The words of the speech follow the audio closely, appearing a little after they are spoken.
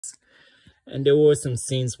And there were some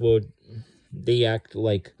scenes where they act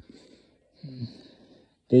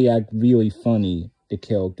really funny, the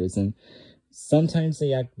characters, and sometimes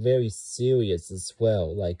they act very serious as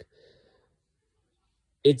well. Like,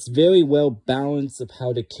 it's very well balanced of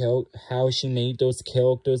how she made those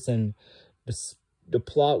characters, and the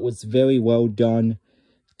plot was very well done.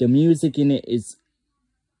 The music in it is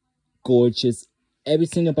gorgeous.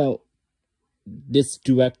 Everything about this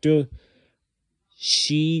director,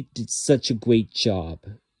 she did such a great job.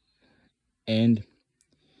 And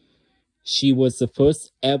she was the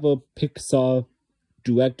first ever Pixar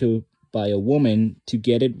director by a woman to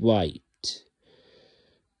get it right.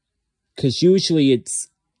 Because usually it's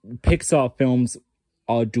Pixar films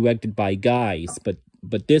are directed by guys, but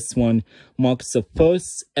this one marks the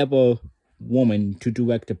first ever woman to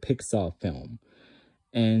direct a Pixar film.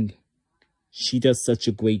 And she does such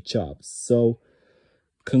a great job. So,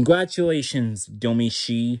 congratulations, Domee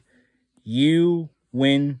Shi. You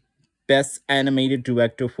win Best Animated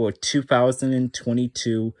Director for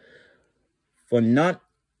 2022 for not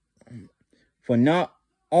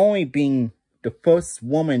only being the first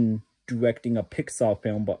woman directing a Pixar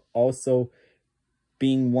film, but also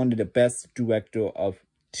being one of the best director of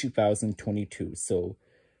 2022. So,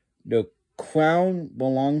 the crown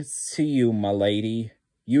belongs to you, my lady.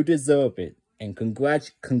 You deserve it. And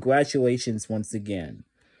congratulations once again.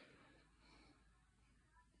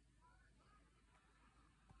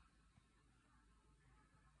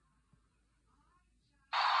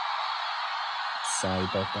 Sorry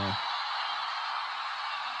about that.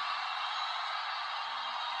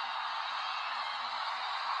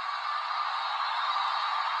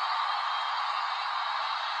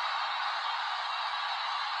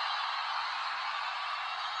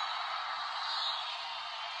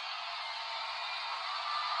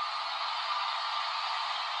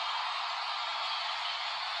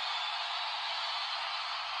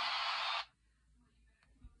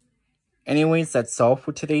 Anyways, that's all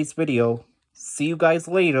for today's video. See you guys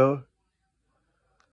later.